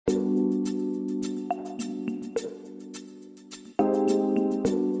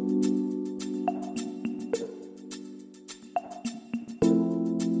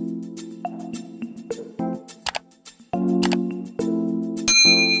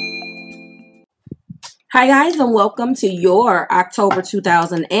Hi guys, and welcome to your October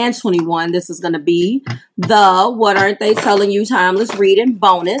 2021. This is going to be the What Aren't They Telling You Timeless Reading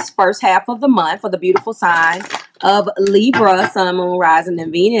bonus first half of the month for the beautiful sign of Libra, Sun, Moon, Rising,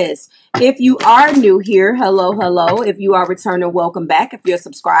 and Venus. If you are new here, hello, hello. If you are returning, welcome back. If you're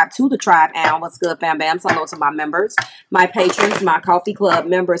subscribed to the tribe, and what's good, fam bams? Hello to my members, my patrons, my coffee club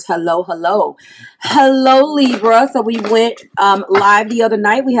members. Hello, hello. Hello, Libra. So we went live the other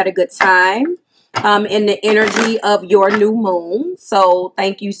night. We had a good time in the energy of your new moon. So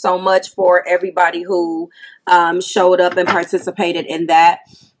thank you so much for everybody who showed up and participated in that.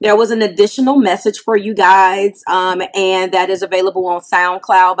 There was an additional message for you guys, and that is available on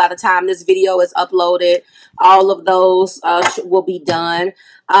SoundCloud. By the time this video is uploaded, all of those will be done.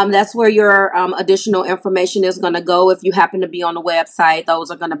 That's where your additional information is going to go. If you happen to be on the website, those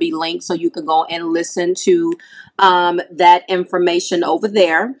are going to be linked so you can go and listen to that information over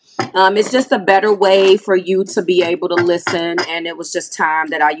there. It's just a better way for you to be able to listen, and it was just time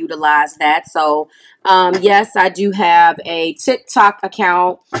that I utilized that. So yes, I do have a TikTok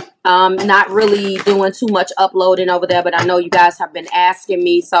account. Not really doing too much uploading over there, but I know you guys have been asking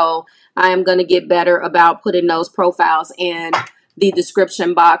me, so I am going to get better about putting those profiles in the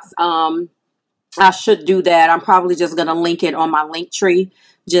description box. I should do that. I'm probably just going to link it on my link tree,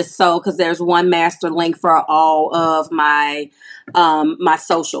 just so, because there's one master link for all of my my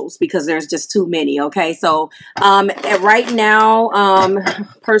socials, because there's just too many. Okay, so right now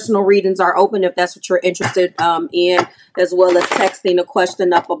personal readings are open if that's what you're interested in, as well as texting a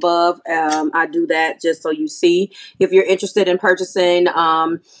question up above. I do that just so you see. If you're interested in purchasing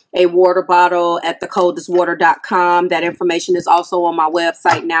a water bottle at thecoldestwater.com, that information is also on my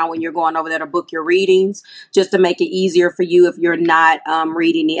website now when you're going over there to book your readings, just to make it easier for you if you're not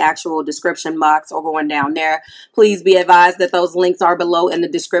reading the actual description box or going down there. Please be advised that those links are below in the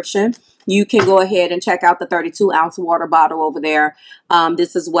description. You can go ahead and check out the 32-ounce water bottle over there.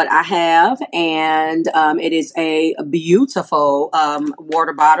 This is what I have, and it is a beautiful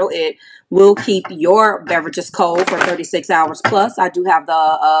water bottle. It will keep your beverages cold for 36 hours plus. I do have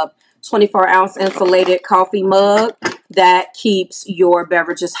the 24-ounce insulated coffee mug that keeps your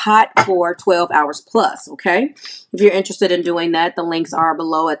beverages hot for 12 hours plus, okay? If you're interested in doing that, the links are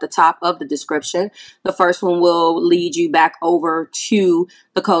below at the top of the description. The first one will lead you back over to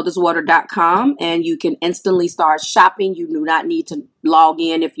thecoldestwater.com, and you can instantly start shopping. You do not need to log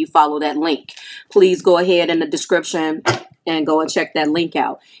in if you follow that link. Please go ahead in the description and go and check that link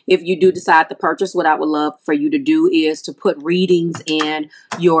out. If you do decide to purchase, what I would love for you to do is to put readings in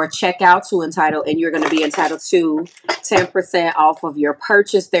your checkout to entitle, and you're going to be entitled to 10% off of your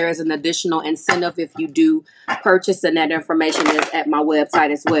purchase. There is an additional incentive if you do purchase, and that information is at my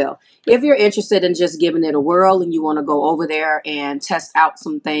website as well. If you're interested in just giving it a whirl and you want to go over there and test out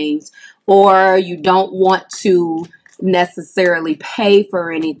some things, or you don't want to necessarily pay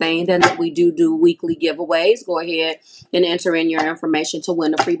for anything, then we do weekly giveaways. Go ahead and enter in your information to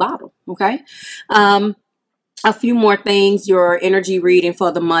win a free bottle. Okay. A few more things. Your energy reading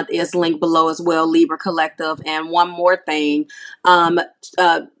for the month is linked below as well, Libra Collective. And one more thing,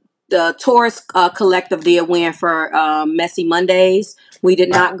 the Taurus Collective did win for Messy Mondays. We did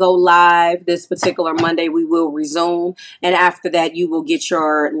not go live this particular Monday. We will resume, and after that, you will get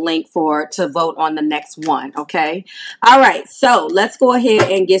your link to vote on the next one. Okay. All right. So let's go ahead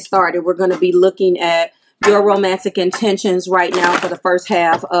and get started. We're going to be looking at your romantic intentions right now for the first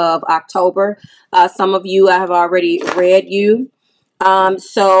half of October. Some of you I have already read you.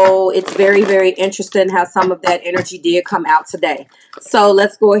 So it's very, very interesting how some of that energy did come out today. So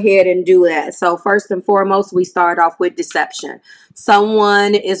let's go ahead and do that. So first and foremost, we start off with deception.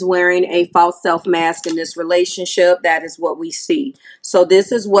 Someone is wearing a false self mask in this relationship. That is what we see. So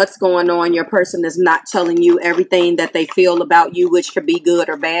this is what's going on. Your person is not telling you everything that they feel about you, which could be good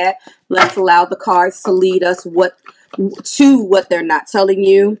or bad. Let's allow the cards to lead us to what they're not telling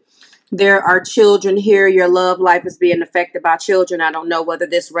you. There are children here. Your love life is being affected by children. I don't know whether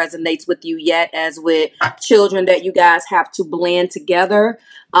this resonates with you yet, as with children that you guys have to blend together,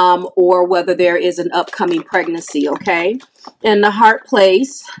 or whether there is an upcoming pregnancy, okay? In the heart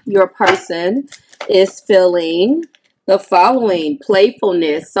place, your person is feeling the following: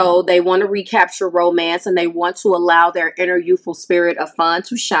 playfulness. So they want to recapture romance, and they want to allow their inner youthful spirit of fun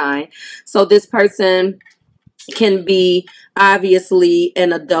to shine. So this person can be obviously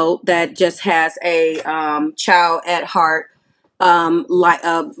an adult that just has a child at heart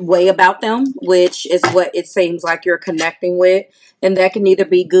way about them, which is what it seems like you're connecting with. And that can either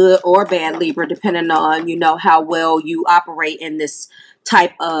be good or bad, Libra, depending on, you know, how well you operate in this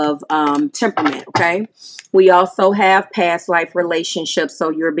type of temperament, okay? We also have past life relationships, so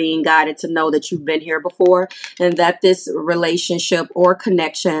you're being guided to know that you've been here before and that this relationship or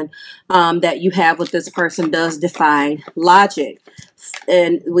connection that you have with this person does defy logic.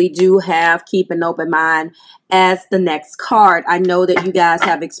 And we do have keep an open mind as the next card. I know that you guys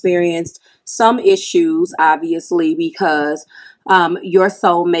have experienced some issues, obviously, because your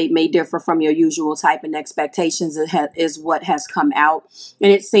soulmate may differ from your usual type and expectations is what has come out.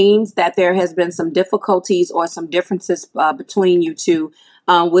 And it seems that there has been some difficulties or some differences between you two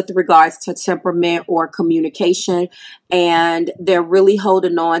with regards to temperament or communication. And they're really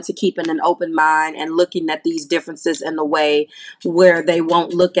holding on to keeping an open mind and looking at these differences in a way where they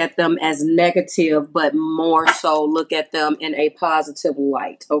won't look at them as negative, but more so look at them in a positive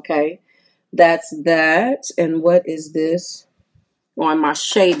light. Okay, that's that. And what is this? On my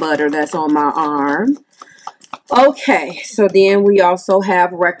shea butter that's on my arm. Okay, so then we also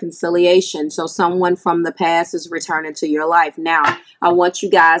have reconciliation. So someone from the past is returning to your life. Now, I want you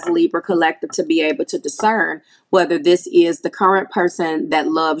guys, Libra Collective, to be able to discern whether this is the current person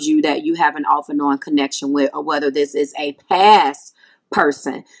that loves you, that you have an off and on connection with, or whether this is a past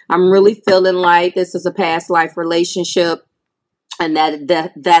person. I'm really feeling like this is a past life relationship. And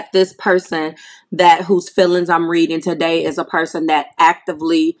that this person whose feelings I'm reading today is a person that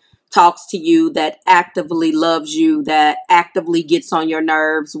actively talks to you, that actively loves you, that actively gets on your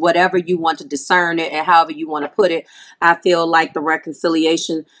nerves, whatever you want to discern it and however you want to put it. I feel like the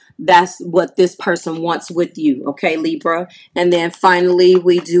reconciliation, that's what this person wants with you. Okay, Libra. And then finally,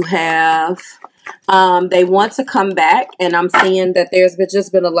 we do have, they want to come back. And I'm seeing that there's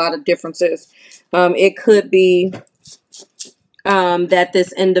just been a lot of differences. It could be that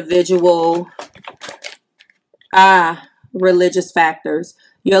this individual, religious factors.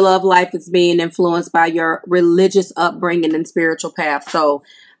 Your love life is being influenced by your religious upbringing and spiritual path. So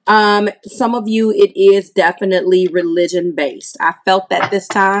some of you, it is definitely religion based. I felt that this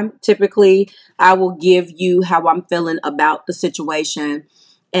time. Typically, I will give you how I'm feeling about the situation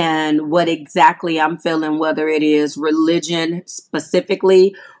and what exactly I'm feeling, whether it is religion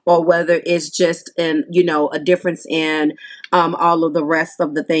specifically or whether it's just a difference in all of the rest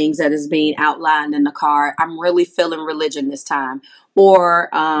of the things that is being outlined in the card. I'm really feeling religion this time, or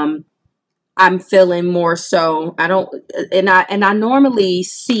I'm feeling more so. I normally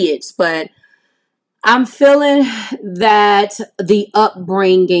see it, but I'm feeling that the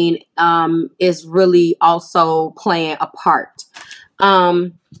upbringing is really also playing a part.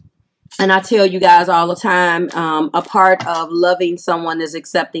 And I tell you guys all the time, a part of loving someone is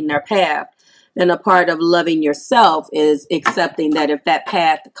accepting their path. And a part of loving yourself is accepting that if that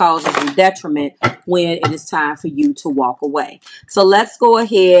path causes you detriment, when it is time for you to walk away. So let's go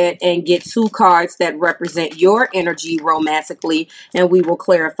ahead and get 2 cards that represent your energy romantically, and we will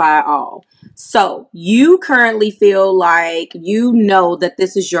clarify all. So you currently feel like you know that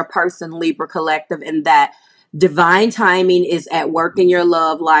this is your person, Libra Collective, and that divine timing is at work in your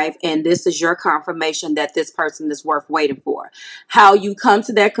love life, and this is your confirmation that this person is worth waiting for. How you come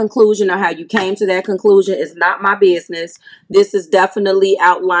to that conclusion or how you came to that conclusion is not my business. This is definitely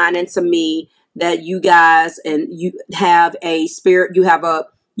outlining to me that you guys and you have a spirit, you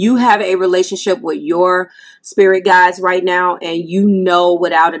have a relationship with your spirit guides right now, and you know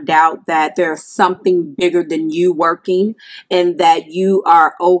without a doubt that there's something bigger than you working, and that you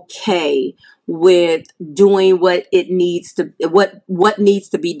are okay with doing what needs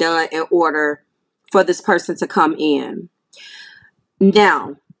to be done in order for this person to come in.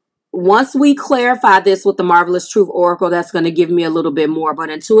 Now, once we clarify this with the Marvelous Truth Oracle, that's going to give me a little bit more. But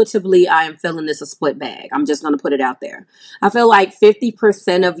intuitively, I am feeling this a split bag. I'm just going to put it out there. I feel like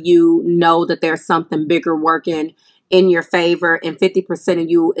 50% of you know that there's something bigger working in your favor, and 50% of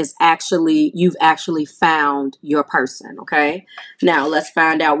you is you've actually found your person. Okay, now let's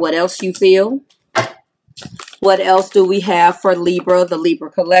find out what else you feel. What else do we have for Libra, the Libra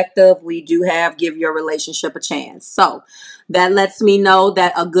Collective? We do have give your relationship a chance. So that lets me know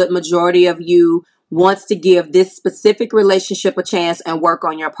that a good majority of you wants to give this specific relationship a chance and work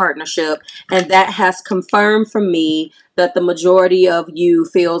on your partnership. And that has confirmed for me that the majority of you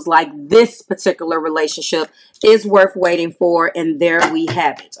feels like this particular relationship is worth waiting for. And there we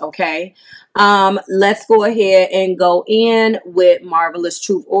have it. Okay. Let's go ahead and go in with Marvelous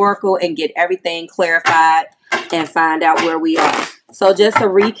Truth Oracle and get everything clarified and find out where we are. So just a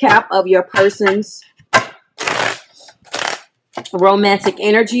recap of your person's romantic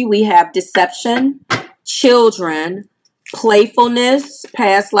energy. We have deception, children, playfulness,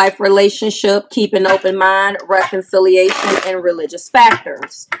 past life relationship, keep an open mind, reconciliation, and religious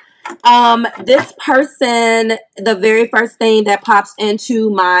factors. This person, the very first thing that pops into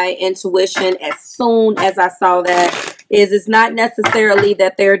my intuition as soon as I saw that is it's not necessarily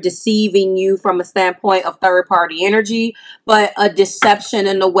that they're deceiving you from a standpoint of third party energy, but a deception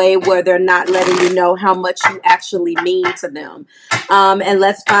in a way where they're not letting you know how much you actually mean to them. And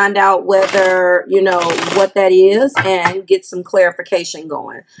let's find out whether, you know, what that is and get some clarification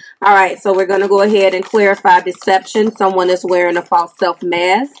going. All right, so we're going to go ahead and clarify deception. Someone is wearing a false self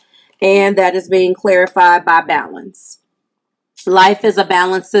mask, and that is being clarified by balance. Life is a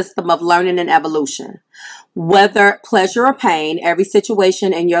balanced system of learning and evolution. Whether pleasure or pain, every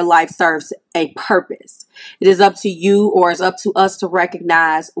situation in your life serves a purpose. It is up to you, or it's up to us to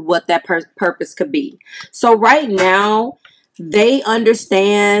recognize what that purpose could be. So right now, they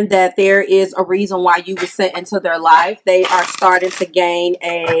understand that there is a reason why you were sent into their life. They are starting to gain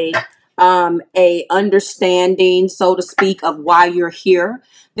a understanding, so to speak, of why you're here.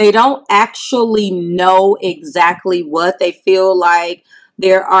 They don't actually know exactly what they feel like.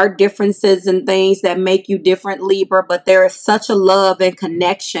 There are differences and things that make you different, Libra, but there is such a love and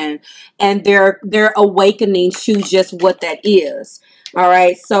connection, and they're awakening to just what that is. All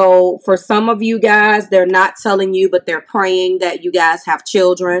right. So for some of you guys, they're not telling you, but they're praying that you guys have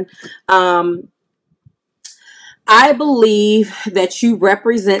children. I believe that you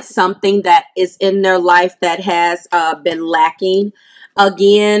represent something that is in their life that has been lacking.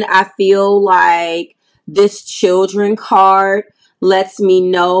 Again, I feel like this children card lets me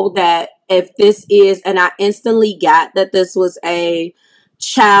know that if this is, and I instantly got that this was a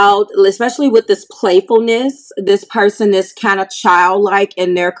child, especially with this playfulness, this person is kind of childlike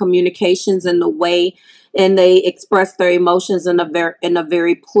in their communications and the way, and they express their emotions in a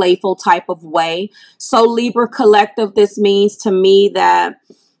very playful type of way. So Libra Collective, this means to me that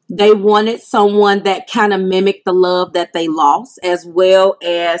they wanted someone that kind of mimicked the love that they lost, as well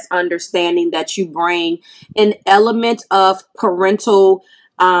as understanding that you bring an element of parental,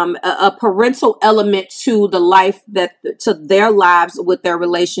 a parental element to the life, that to their lives with their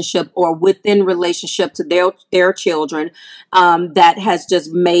relationship, or within relationship to their children, that has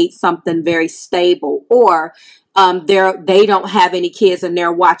just made something very stable, or they don't have any kids and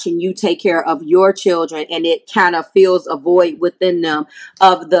they're watching you take care of your children, and it kind of feels a void within them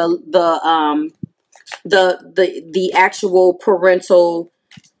of the actual parental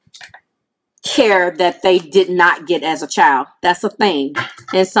care that they did not get as a child. That's a thing.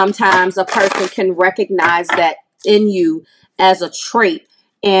 And sometimes a person can recognize that in you as a trait,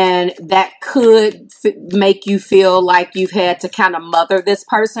 and that could make you feel like you've had to kind of mother this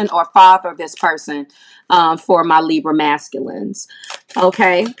person or father this person, for my Libra masculines.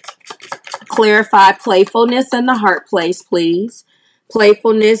 Okay. Clarify playfulness in the heart place, please.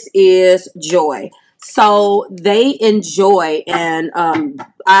 Playfulness is joy. So they enjoy and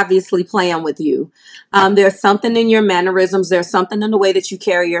obviously playing with you. There's something in your mannerisms. There's something in the way that you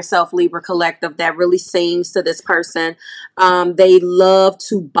carry yourself, Libra Collective, that really sings to this person. They love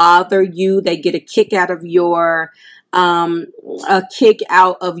to bother you. They get a kick out of your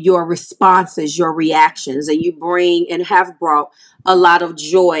responses, your reactions, and you bring and have brought a lot of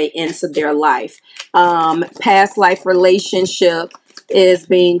joy into their life. Past life relationship is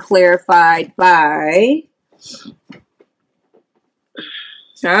being clarified by,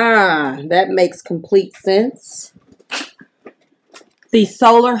 that makes complete sense. The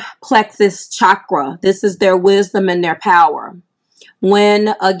solar plexus chakra. This is their wisdom and their power.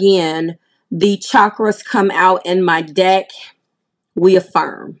 When, again, the chakras come out in my deck, we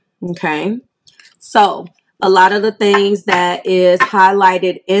affirm. Okay. So a lot of the things that is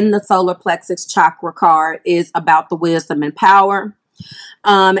highlighted in the solar plexus chakra card is about the wisdom and power.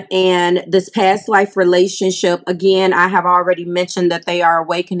 And this past life relationship, again, I have already mentioned that they are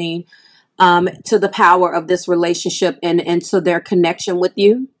awakening to the power of this relationship and to their connection with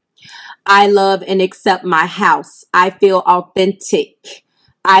you. I love and accept my house. I feel authentic.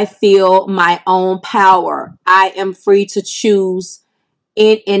 I feel my own power. I am free to choose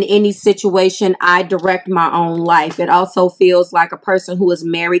in any situation. I direct my own life. It also feels like a person who is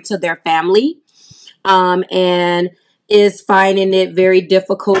married to their family, and is finding it very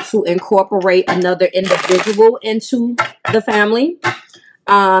difficult to incorporate another individual into the family.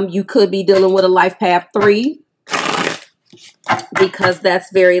 You could be dealing with a life path 3, because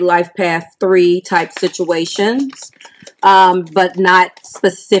that's very life path 3 type situations, but not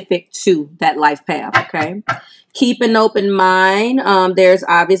specific to that life path. Okay. Keep an open mind. There's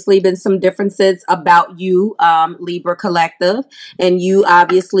obviously been some differences about you, Libra Collective, and you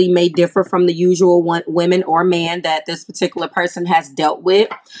obviously may differ from the usual women or man that this particular person has dealt with.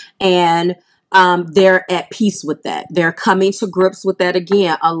 And they're at peace with that. They're coming to grips with that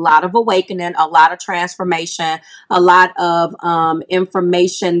again. A lot of awakening, a lot of transformation, a lot of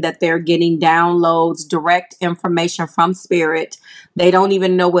information that they're getting, downloads, direct information from spirit. They don't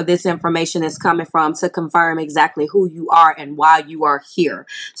even know where this information is coming from to confirm exactly who you are and why you are here.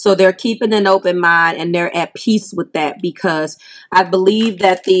 So they're keeping an open mind and they're at peace with that, because I believe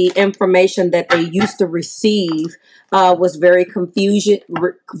that the information that they used to receive was very confusing,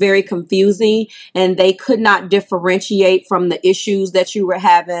 and they could not differentiate from the issues that you were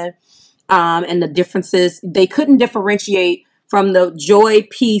having, and the differences. They couldn't differentiate from the joy,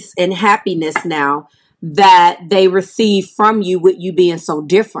 peace, and happiness now that they receive from you, with you being so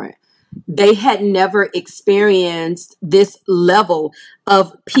different. They had never experienced this level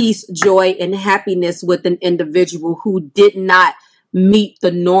of peace, joy, and happiness with an individual who did not meet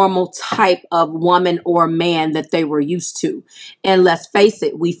the normal type of woman or man that they were used to. And let's face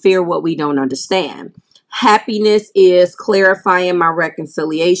it, we fear what we don't understand. Happiness is clarifying my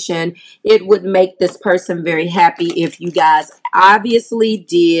reconciliation. It would make this person very happy if you guys obviously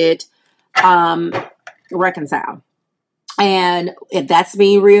did reconcile. And that's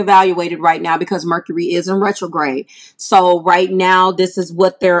being reevaluated right now because Mercury is in retrograde. So right now, this is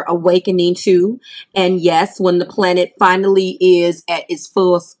what they're awakening to. And yes, when the planet finally is at its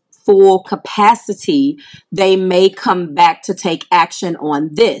full capacity, they may come back to take action on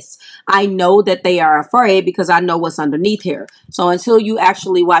this. I know that they are afraid because I know what's underneath here. So until you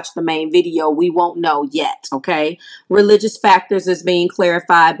actually watch the main video, we won't know yet, okay? Religious factors is being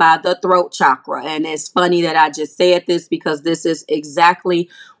clarified by the throat chakra. And it's funny that I just said this because this is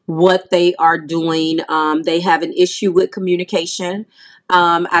exactly what they are doing. They have an issue with communication.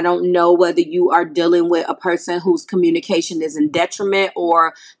 I don't know whether you are dealing with a person whose communication is in detriment,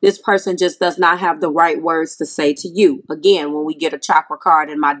 or this person just does not have the right words to say to you. Again, when we get a chakra card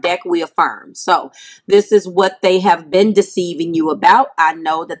in my deck, we affirm. So this is what they have been deceiving you about. I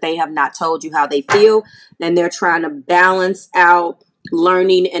know that they have not told you how they feel, and they're trying to balance out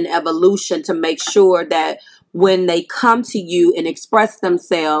learning and evolution to make sure that when they come to you and express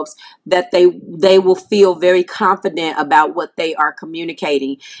themselves, that they will feel very confident about what they are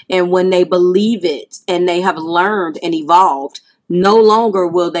communicating. And when they believe it and they have learned and evolved, no longer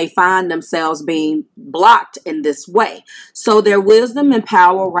will they find themselves being blocked in this way. So their wisdom and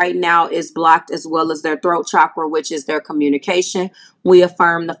power right now is blocked, as well as their throat chakra, which is their communication. We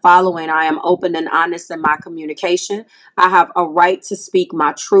affirm the following: I am open and honest in my communication. I have a right to speak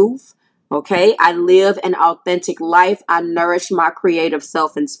my truth. Okay, I live an authentic life. I nourish my creative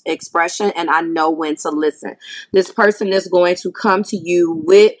self-expression, and I know when to listen. This person is going to come to you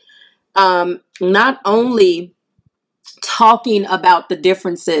with not only talking about the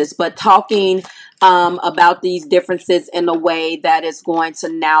differences, but talking about these differences in a way that is going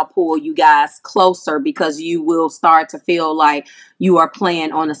to now pull you guys closer, because you will start to feel like you are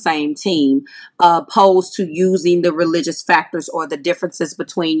playing on the same team, opposed to using the religious factors or the differences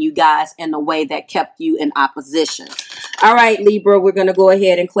between you guys in a way that kept you in opposition. All right, Libra, we're going to go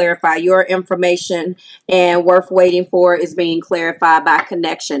ahead and clarify your information, and worth waiting for is being clarified by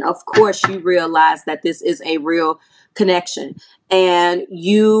connection. Of course, you realize that this is a real connection, and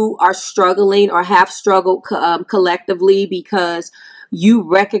you are struggling or have struggled collectively because you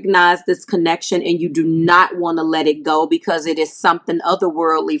recognize this connection and you do not want to let it go because it is something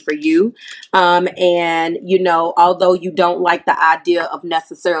otherworldly for you. And, you know, although you don't like the idea of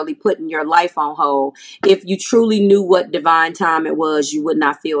necessarily putting your life on hold, if you truly knew what divine time it was, you would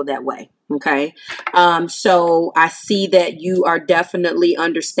not feel that way. Okay. So I see that you are definitely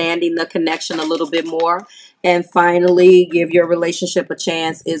understanding the connection a little bit more. And finally, give your relationship a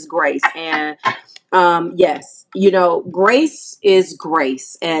chance is grace. And yes, you know, grace is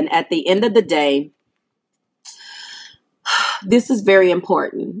grace. And at the end of the day, this is very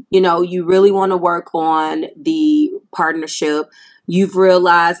important. You know, you really want to work on the partnership. You've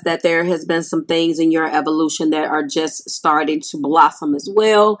realized that there has been some things in your evolution that are just starting to blossom as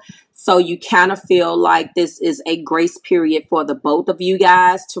well. So you kind of feel like this is a grace period for the both of you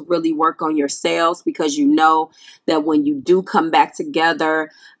guys to really work on yourselves, because you know that when you do come back together,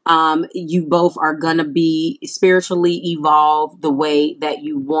 you both are going to be spiritually evolved the way that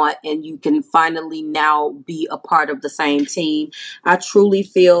you want, and you can finally now be a part of the same team. I truly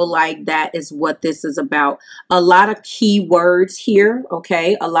feel like that is what this is about. A lot of key words here,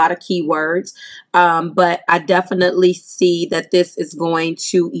 okay? A lot of key words. But I definitely see that this is going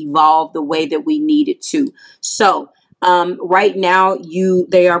to evolve the way that we need it to. So right now,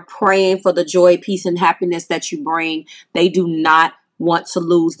 they are praying for the joy, peace, and happiness that you bring. They do not want to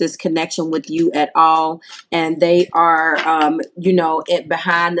lose this connection with you at all. And they are, you know,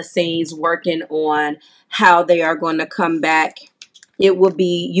 behind the scenes working on how they are going to come back. It will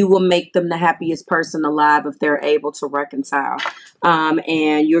be, you will make them the happiest person alive if they're able to reconcile.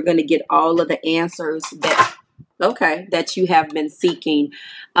 And you're going to get all of the answers that, okay, that you have been seeking.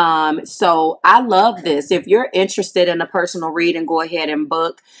 So I love this. If you're interested in a personal reading, go ahead and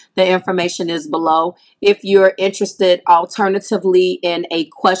book. The information is below. If you're interested alternatively in a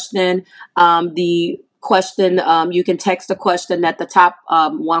question, the question, you can text a question at the top,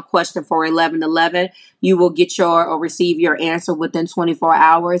 one question for 1111. You will get your or receive your answer within 24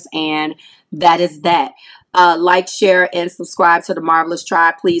 hours. And that is that. Like, share, and subscribe to the Marvelous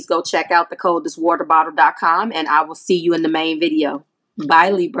Tribe. Please go check out thecodethiswaterbottle.com, and I will see you in the main video. Bye,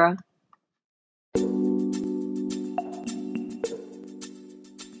 Libra.